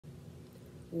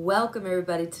Welcome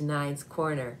everybody to Nine's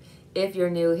Corner. If you're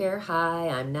new here, hi,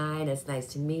 I'm Nine. It's nice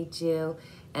to meet you.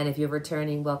 And if you're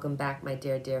returning, welcome back, my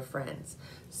dear friends.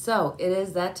 So it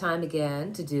is that time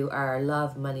again to do our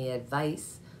love, money,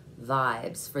 advice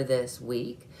vibes for this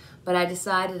week. But I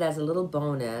decided as a little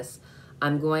bonus,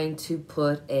 I'm going to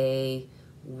put a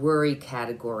worry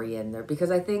category in there because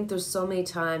I think there's so many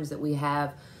times that we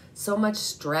have so much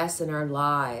stress in our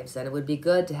lives, and it would be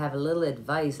good to have a little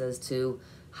advice as to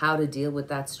how to deal with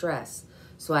that stress.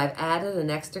 So I've added an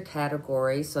extra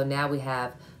category. So now we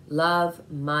have love,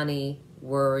 money,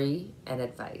 worry, and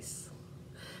advice.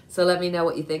 So let me know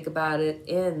what you think about it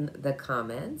in the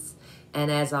comments.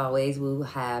 And as always, we will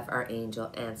have our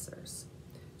angel answers.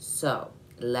 So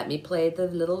let me play the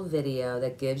little video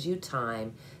that gives you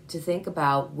time to think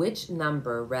about which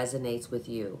number resonates with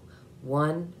you.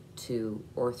 1, 2,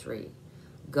 or 3.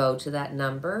 Go to that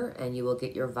number and you will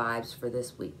get your vibes for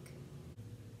this week.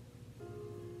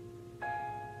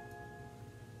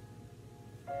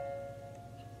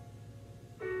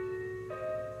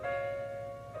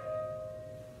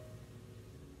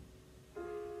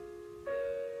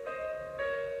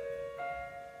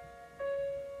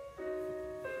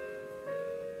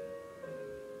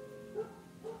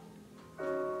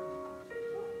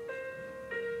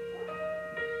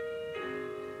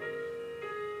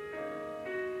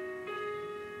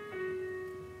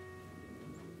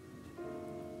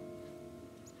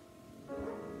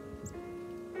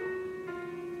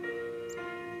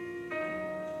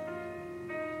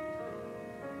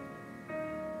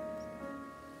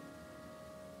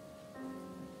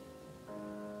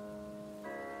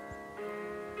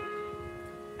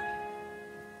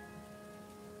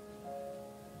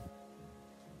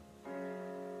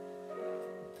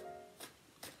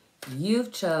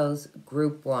 You've chose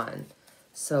group 1.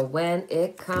 So when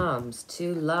it comes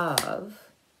to love,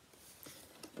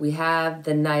 we have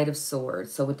the Knight of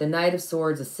Swords. So with the Knight of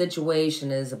Swords, a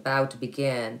situation is about to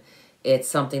begin. It's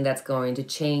something that's going to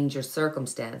change your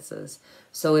circumstances.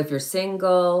 So if you're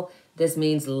single, this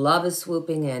means love is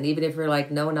swooping in. Even if you're like,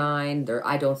 no, Nine,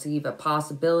 I don't see a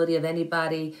possibility of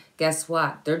anybody. Guess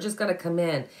what? They're just going to come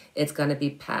in. It's going to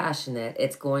be passionate.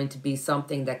 It's going to be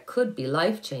something that could be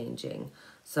life-changing.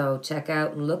 So check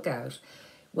out and look out.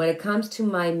 When it comes to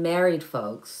my married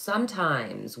folks,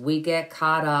 sometimes we get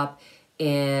caught up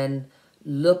in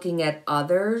looking at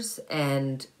others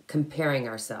and comparing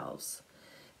ourselves,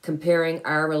 comparing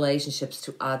our relationships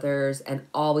to others and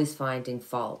always finding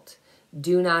fault.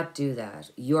 Do not do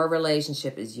that. Your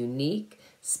relationship is unique,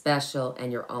 special,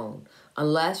 and your own.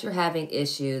 Unless you're having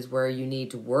issues where you need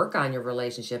to work on your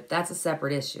relationship, that's a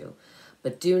separate issue.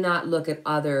 But do not look at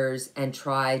others and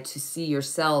try to see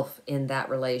yourself in that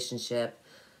relationship.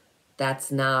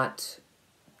 That's not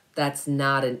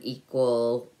an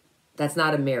equal, that's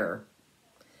not a mirror.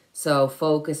 So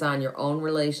focus on your own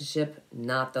relationship,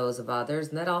 not those of others.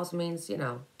 And that also means,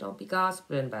 don't be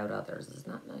gossiping about others. It's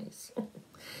not nice.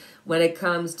 When it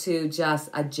comes to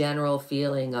just a general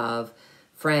feeling of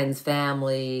friends,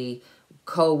 family,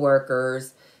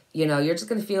 co-workers, you're just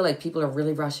going to feel like people are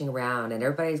really rushing around and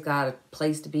everybody's got a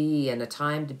place to be and a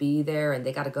time to be there and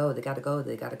they got to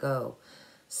go.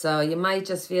 So you might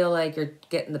just feel like you're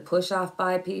getting the push off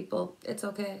by people. It's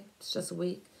okay. It's just a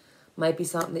week. Might be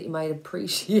something that you might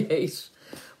appreciate.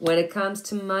 When it comes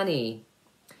to money,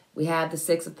 we have the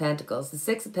Six of Pentacles. The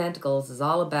Six of Pentacles is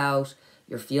all about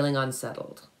you're feeling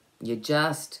unsettled.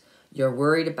 You're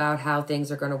worried about how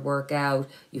things are going to work out.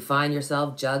 You find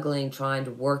yourself juggling, trying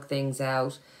to work things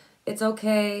out. It's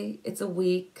okay. It's a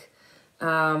week.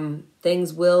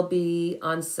 Things will be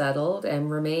unsettled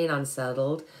and remain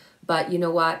unsettled. But you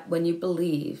know what? When you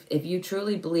believe, if you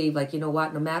truly believe, like, you know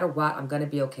what, no matter what, I'm going to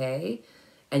be okay,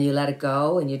 and you let it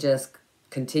go and you just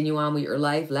continue on with your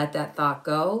life, let that thought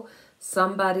go,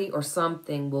 somebody or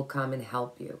something will come and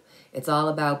help you. It's all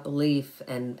about belief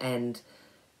and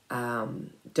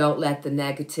don't let the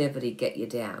negativity get you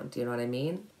down. Do you know what I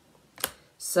mean?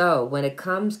 So when it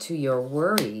comes to your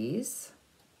worries,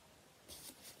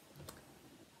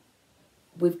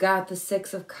 we've got the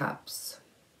Six of Cups.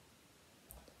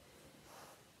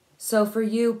 So for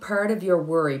you, part of your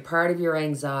worry, part of your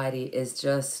anxiety is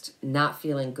just not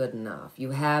feeling good enough.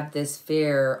 You have this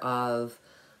fear of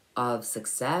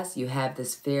success. You have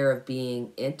this fear of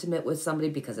being intimate with somebody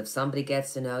because if somebody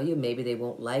gets to know you, maybe they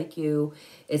won't like you.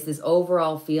 It's this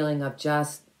overall feeling of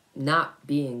just not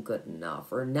being good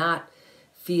enough or not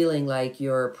feeling like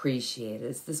you're appreciated.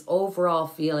 It's this overall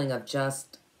feeling of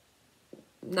just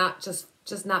not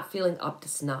feeling up to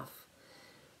snuff.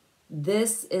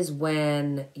 This is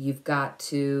when you've got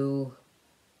to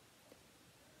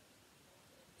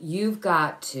you've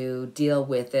got to deal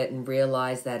with it and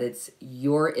realize that it's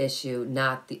your issue,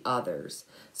 not the others.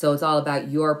 So it's all about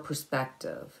your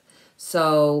perspective.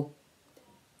 So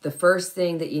the first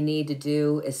thing that you need to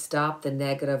do is stop the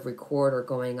negative recorder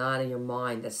going on in your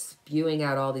mind that's spewing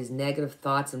out all these negative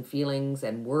thoughts and feelings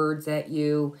and words at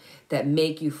you that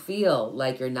make you feel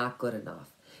like you're not good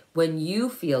enough. When you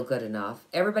feel good enough,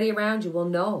 everybody around you will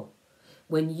know.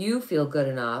 When you feel good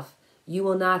enough, you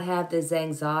will not have this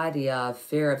anxiety of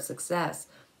fear of success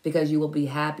because you will be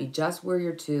happy just where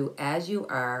you're to as you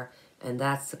are, and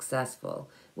that's successful.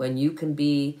 When you can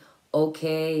be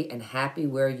okay and happy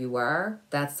where you are,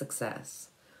 that's success.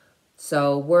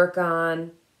 So work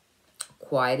on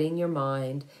quieting your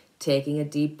mind, taking a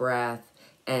deep breath,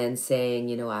 and saying,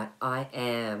 you know what, I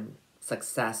am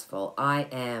successful, I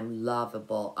am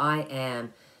lovable, I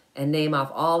am, and name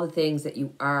off all the things that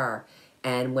you are.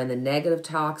 And when the negative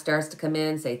talk starts to come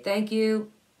in, say, thank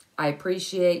you, I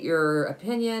appreciate your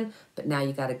opinion, but now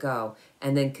you got to go.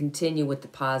 And then continue with the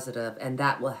positive, and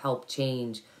that will help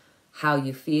change how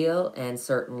you feel and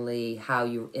certainly how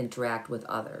you interact with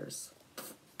others.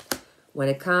 When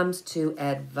it comes to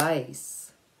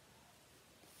advice,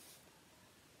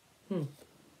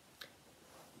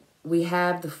 we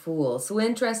have the Fool. So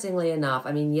interestingly enough,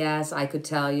 I mean, yes, I could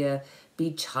tell you,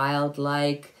 be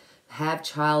childlike, have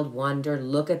child wonder,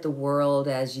 look at the world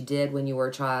as you did when you were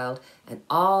a child, and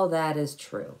all that is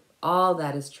true. All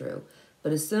that is true.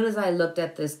 But as soon as I looked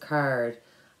at this card,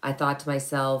 I thought to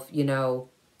myself, you know,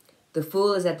 the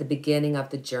Fool is at the beginning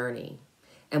of the journey.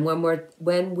 And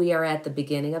when we are at the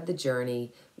beginning of the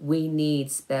journey, we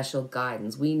need special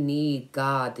guidance. We need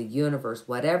God, the universe,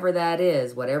 whatever that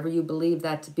is, whatever you believe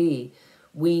that to be,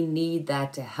 we need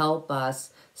that to help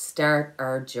us start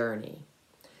our journey.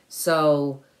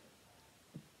 So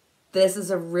this is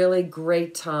a really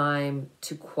great time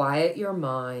to quiet your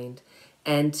mind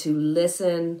and to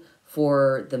listen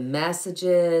for the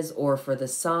messages or for the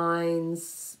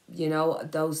signs, you know,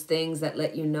 those things that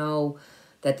let you know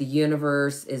that the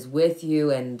universe is with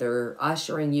you and they're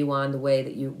ushering you on the way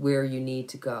that where you need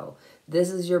to go.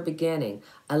 This is your beginning.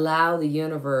 Allow the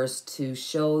universe to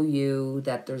show you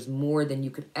that there's more than you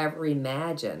could ever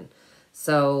imagine.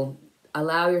 So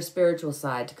allow your spiritual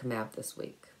side to come out this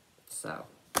week. So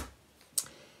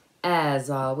as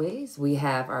always, we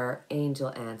have our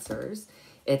angel answers.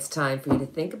 It's time for you to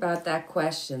think about that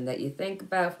question that you think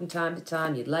about from time to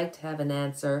time. You'd like to have an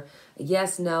answer, a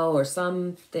yes, no, or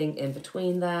something in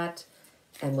between that.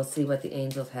 And we'll see what the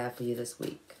angels have for you this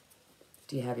week.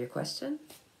 Do you have your question?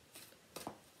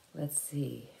 Let's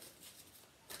see.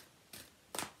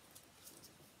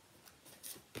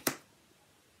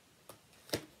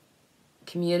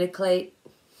 Communicate.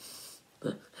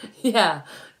 Yeah,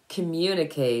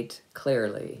 communicate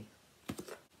clearly.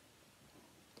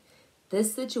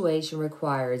 This situation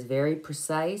requires very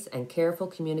precise and careful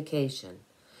communication.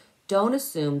 Don't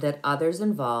assume that others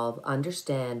involved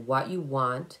understand what you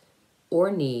want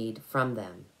or need from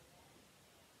them.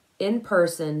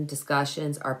 In-person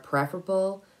discussions are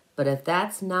preferable, but if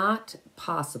that's not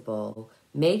possible,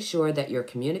 make sure that your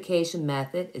communication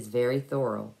method is very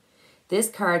thorough. This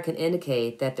card can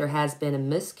indicate that there has been a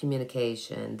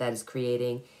miscommunication that is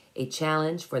creating a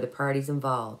challenge for the parties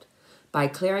involved. By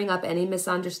clearing up any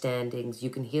misunderstandings, you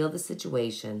can heal the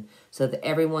situation so that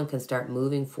everyone can start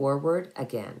moving forward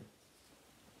again.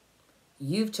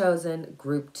 You've chosen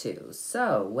group 2.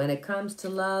 So when it comes to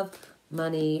love,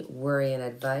 money, worry, and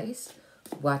advice,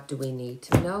 what do we need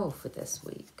to know for this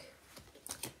week?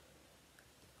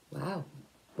 Wow.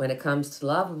 When it comes to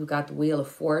love, we've got the Wheel of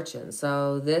Fortune.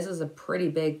 So this is a pretty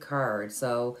big card,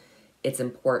 so it's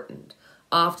important.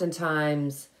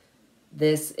 Oftentimes,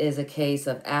 this is a case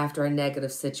of after a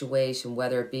negative situation,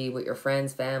 whether it be with your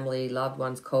friends, family, loved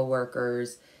ones,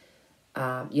 co-workers,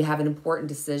 you have an important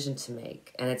decision to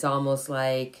make. And it's almost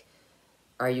like,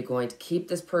 are you going to keep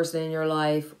this person in your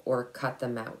life or cut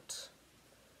them out?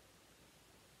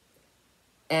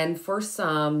 And for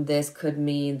some, this could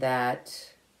mean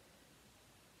that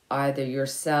either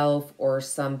yourself or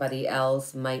somebody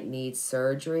else might need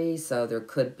surgery. So there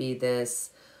could be this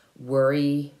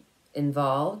worry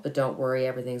involved, but don't worry,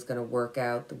 everything's going to work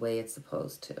out the way it's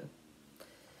supposed to.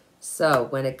 So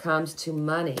when it comes to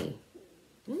money,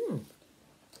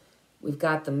 we've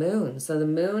got the Moon. So the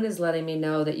Moon is letting me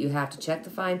know that you have to check the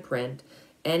fine print.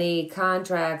 Any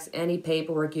contracts, any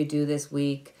paperwork you do this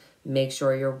week, make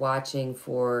sure you're watching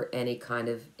for any kind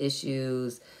of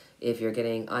issues, if you're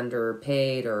getting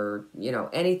underpaid or, you know,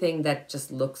 anything that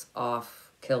just looks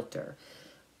off kilter.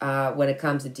 When it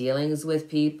comes to dealings with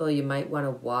people, you might want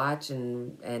to watch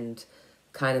and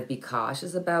kind of be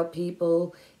cautious about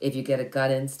people. If you get a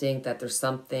gut instinct that there's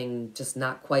something just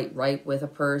not quite right with a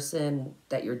person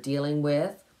that you're dealing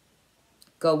with,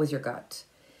 go with your gut.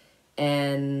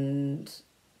 And,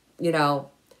 you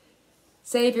know,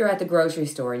 say if you're at the grocery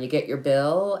store and you get your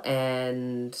bill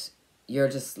and you're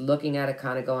just looking at it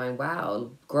kind of going,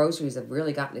 wow, groceries have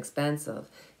really gotten expensive.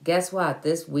 Guess what?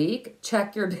 This week,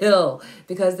 check your bill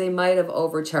because they might have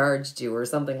overcharged you or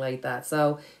something like that.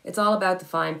 So it's all about the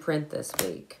fine print this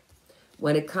week.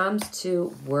 When it comes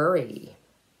to worry,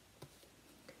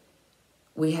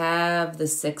 we have the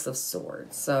Six of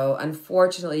Swords. So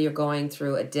unfortunately, you're going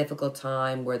through a difficult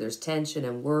time where there's tension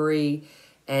and worry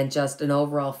and just an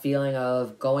overall feeling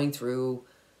of going through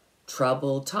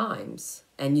troubled times.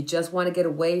 And you just want to get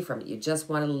away from it. You just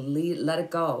want to let it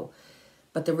go.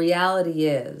 But the reality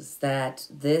is that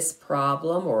this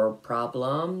problem or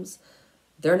problems,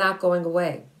 they're not going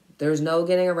away. There's no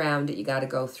getting around it. You got to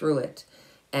go through it.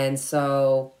 And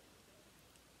so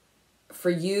for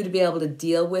you to be able to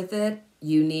deal with it,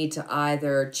 you need to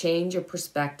either change your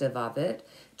perspective of it,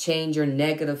 change your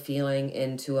negative feeling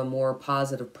into a more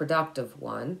positive, productive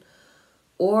one,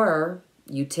 or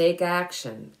you take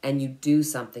action and you do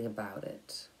something about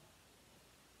it.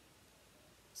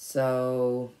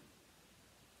 So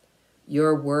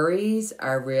your worries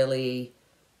are really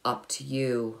up to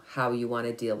you how you want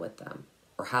to deal with them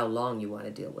or how long you want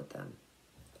to deal with them.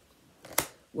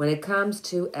 When it comes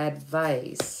to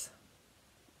advice,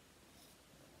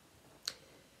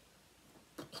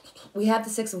 we have the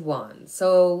Six of Wands.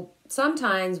 So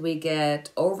sometimes we get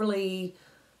overly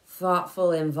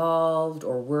thoughtful, involved,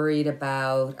 or worried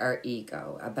about our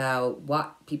ego, about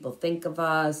what people think of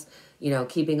us, you know,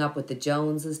 keeping up with the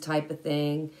Joneses type of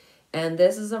thing. And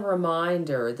this is a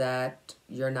reminder that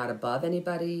you're not above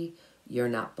anybody, you're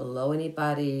not below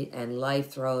anybody, and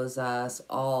life throws us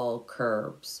all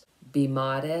curves. Be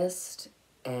modest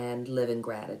and live in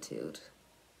gratitude.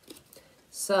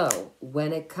 So,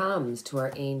 when it comes to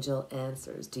our angel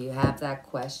answers, do you have that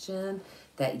question,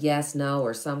 that yes, no,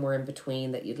 or somewhere in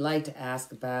between that you'd like to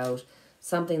ask about,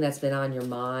 something that's been on your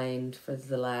mind for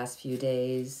the last few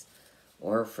days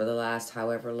or for the last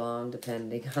however long,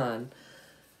 depending on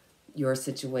your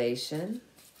situation?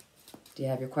 Do you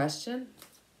have your question?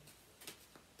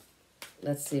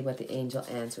 Let's see what the angel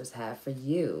answers have for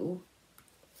you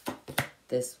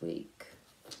this week.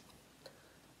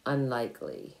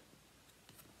 Unlikely.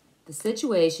 The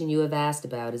situation you have asked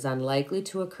about is unlikely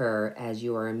to occur as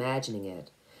you are imagining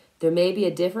it. There may be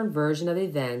a different version of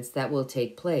events that will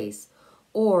take place,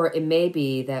 or it may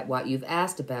be that what you've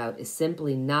asked about is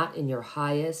simply not in your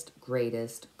highest,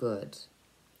 greatest good.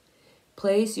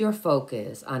 Place your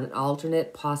focus on an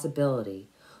alternate possibility.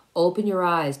 Open your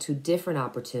eyes to different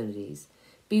opportunities.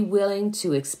 Be willing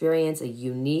to experience a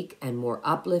unique and more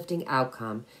uplifting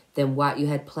outcome than what you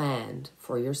had planned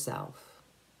for yourself.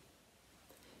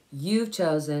 You've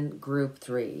chosen Group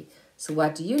 3. So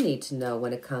what do you need to know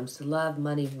when it comes to love,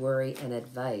 money, worry, and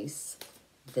advice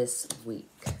this week?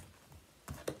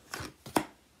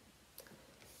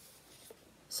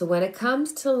 So when it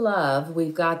comes to love,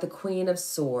 we've got the Queen of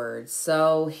Swords.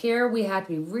 So here we have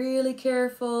to be really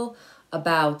careful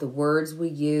about the words we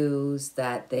use,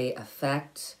 that they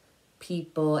affect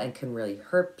people and can really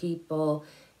hurt people.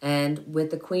 And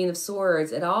with the Queen of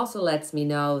Swords, it also lets me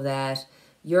know that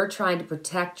you're trying to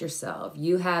protect yourself.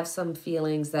 You have some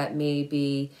feelings that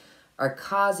maybe are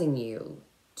causing you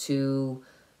to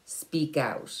speak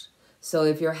out. So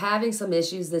if you're having some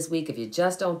issues this week, if you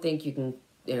just don't think you can,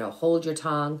 hold your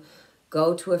tongue,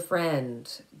 go to a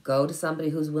friend, go to somebody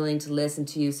who's willing to listen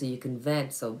to you so you can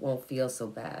vent so it won't feel so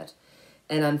bad.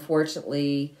 And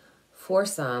unfortunately, for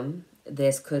some,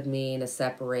 this could mean a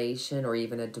separation or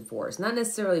even a divorce. Not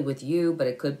necessarily with you, but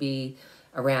it could be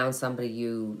around somebody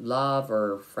you love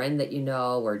or a friend that you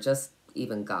know, or just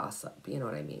even gossip. You know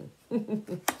what I mean?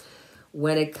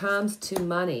 When it comes to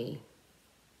money,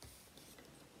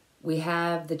 we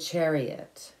have the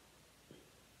Chariot.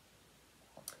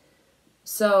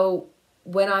 So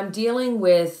when I'm dealing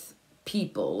with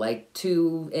people, like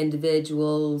two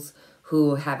individuals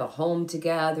who have a home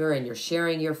together and you're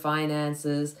sharing your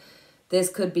finances, this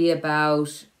could be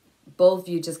about both of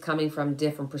you just coming from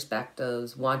different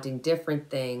perspectives, wanting different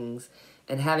things,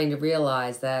 and having to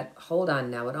realize that, hold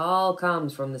on now, it all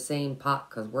comes from the same pot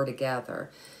because we're together.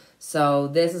 So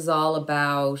this is all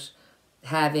about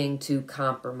having to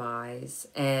compromise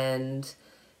and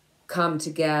come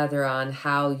together on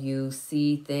how you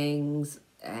see things,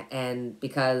 and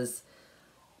because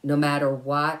no matter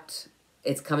what,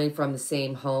 it's coming from the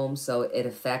same home, so it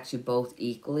affects you both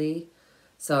equally.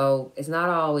 So it's not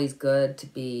always good to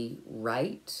be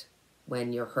right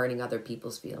when you're hurting other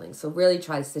people's feelings. So really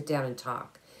try to sit down and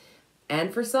talk.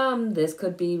 And for some, this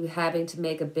could be having to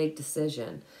make a big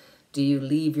decision. Do you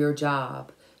leave your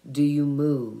job? Do you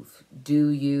move? Do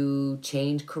you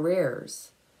change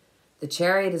careers? The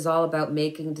Chariot is all about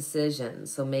making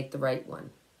decisions, so make the right one.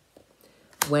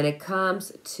 When it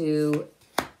comes to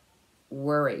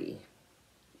worry,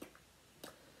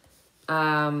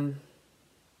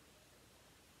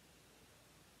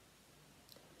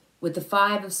 with the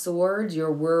Five of Swords,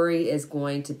 your worry is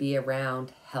going to be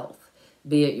around health.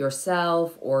 Be it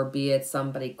yourself or be it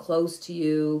somebody close to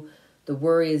you. The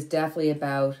worry is definitely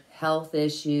about health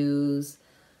issues.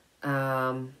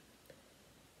 There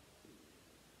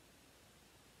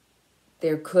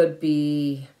could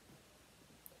be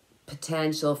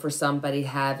potential for somebody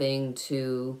having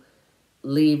to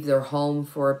leave their home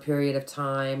for a period of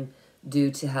time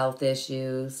due to health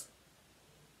issues.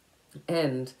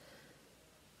 And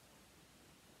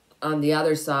on the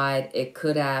other side, it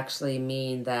could actually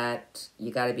mean that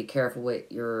you got to be careful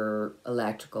with your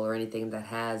electrical or anything that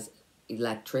has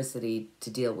electricity to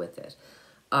deal with it.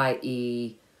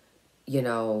 I.e., you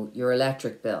know, your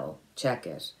electric bill, check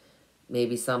it.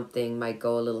 Maybe something might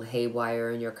go a little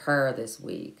haywire in your car this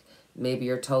week. Maybe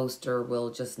your toaster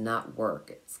will just not work.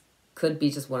 It could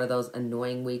be just one of those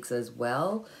annoying weeks as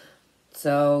well.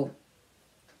 So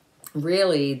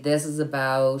really, this is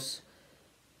about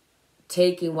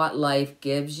taking what life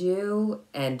gives you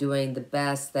and doing the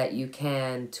best that you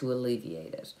can to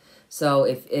alleviate it. So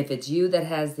if it's you that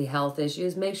has the health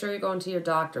issues, make sure you're going to your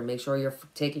doctor. Make sure you're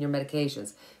taking your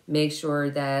medications. Make sure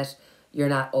that you're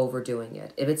not overdoing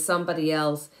it. If it's somebody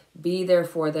else, be there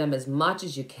for them as much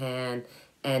as you can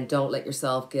and don't let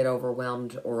yourself get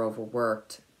overwhelmed or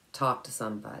overworked. Talk to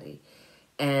somebody.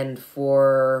 And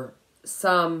for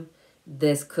some,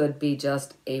 this could be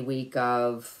just a week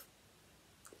of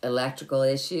electrical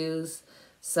issues.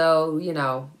 So, you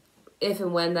know, if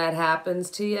and when that happens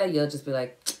to you, you'll just be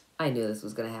like, I knew this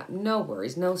was going to happen. No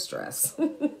worries, no stress.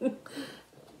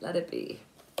 Let it be.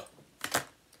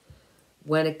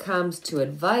 When it comes to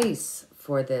advice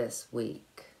for this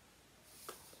week,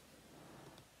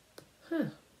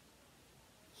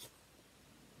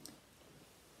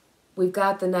 we've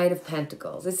got the Knight of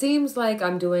Pentacles. It seems like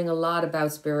I'm doing a lot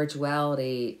about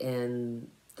spirituality in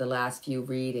the last few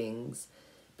readings,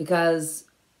 because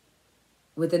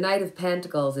with the Knight of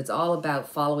Pentacles, it's all about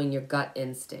following your gut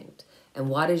instinct. And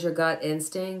what is your gut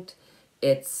instinct?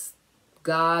 It's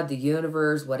God, the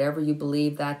universe, whatever you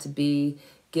believe that to be,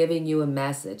 giving you a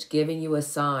message, giving you a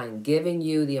sign, giving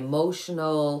you the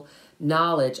emotional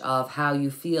knowledge of how you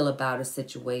feel about a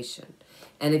situation.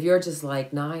 And if you're just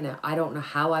like, Nina, I don't know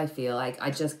how I feel, like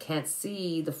I just can't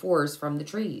see the forest from the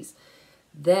trees,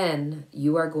 then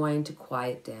you are going to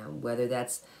quiet down, whether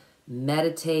that's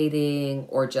meditating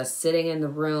or just sitting in the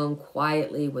room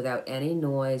quietly without any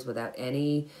noise, without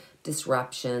any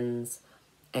disruptions,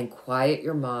 and quiet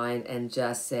your mind and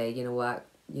just say, you know what,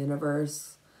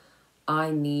 universe,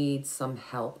 I need some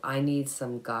help. I need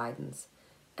some guidance.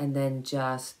 And then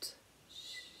just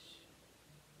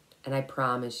and I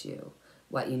promise you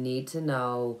what you need to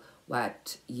know,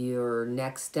 what your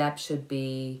next step should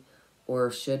be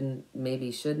or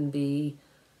maybe shouldn't be,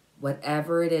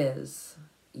 whatever it is,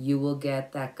 you will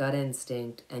get that gut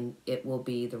instinct and it will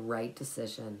be the right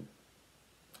decision.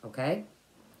 Okay?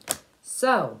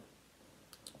 So,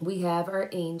 we have our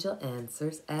angel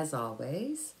answers as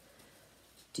always.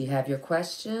 Do you have your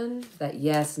question? That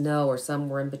yes, no, or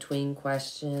somewhere in between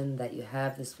question that you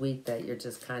have this week that you're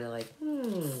just kind of like,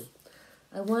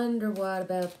 I wonder what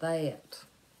about that?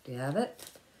 Do you have it?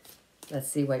 Let's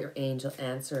see what your angel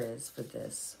answer is for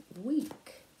this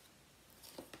week.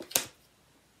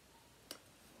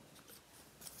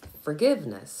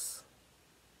 Forgiveness.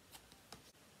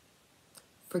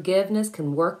 Forgiveness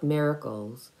can work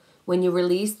miracles. When you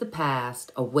release the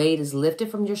past, a weight is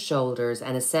lifted from your shoulders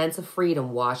and a sense of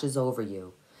freedom washes over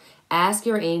you. Ask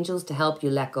your angels to help you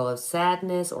let go of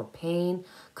sadness or pain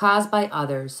caused by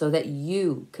others so that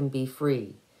you can be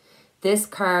free. This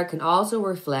card can also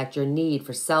reflect your need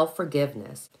for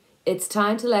self-forgiveness. It's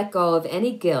time to let go of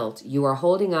any guilt you are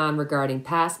holding on regarding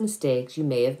past mistakes you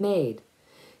may have made.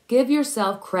 Give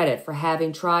yourself credit for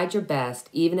having tried your best,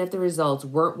 even if the results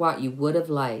weren't what you would have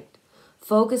liked.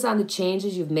 Focus on the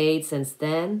changes you've made since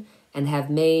then and have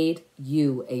made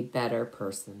you a better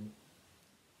person.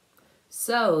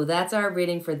 So that's our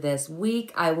reading for this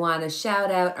week. I want to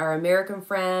shout out our American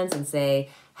friends and say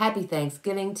happy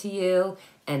Thanksgiving to you.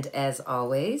 And as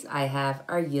always, I have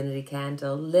our Unity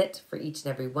candle lit for each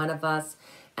and every one of us.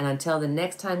 And until the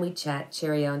next time we chat,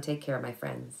 cheerio and take care, my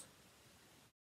friends.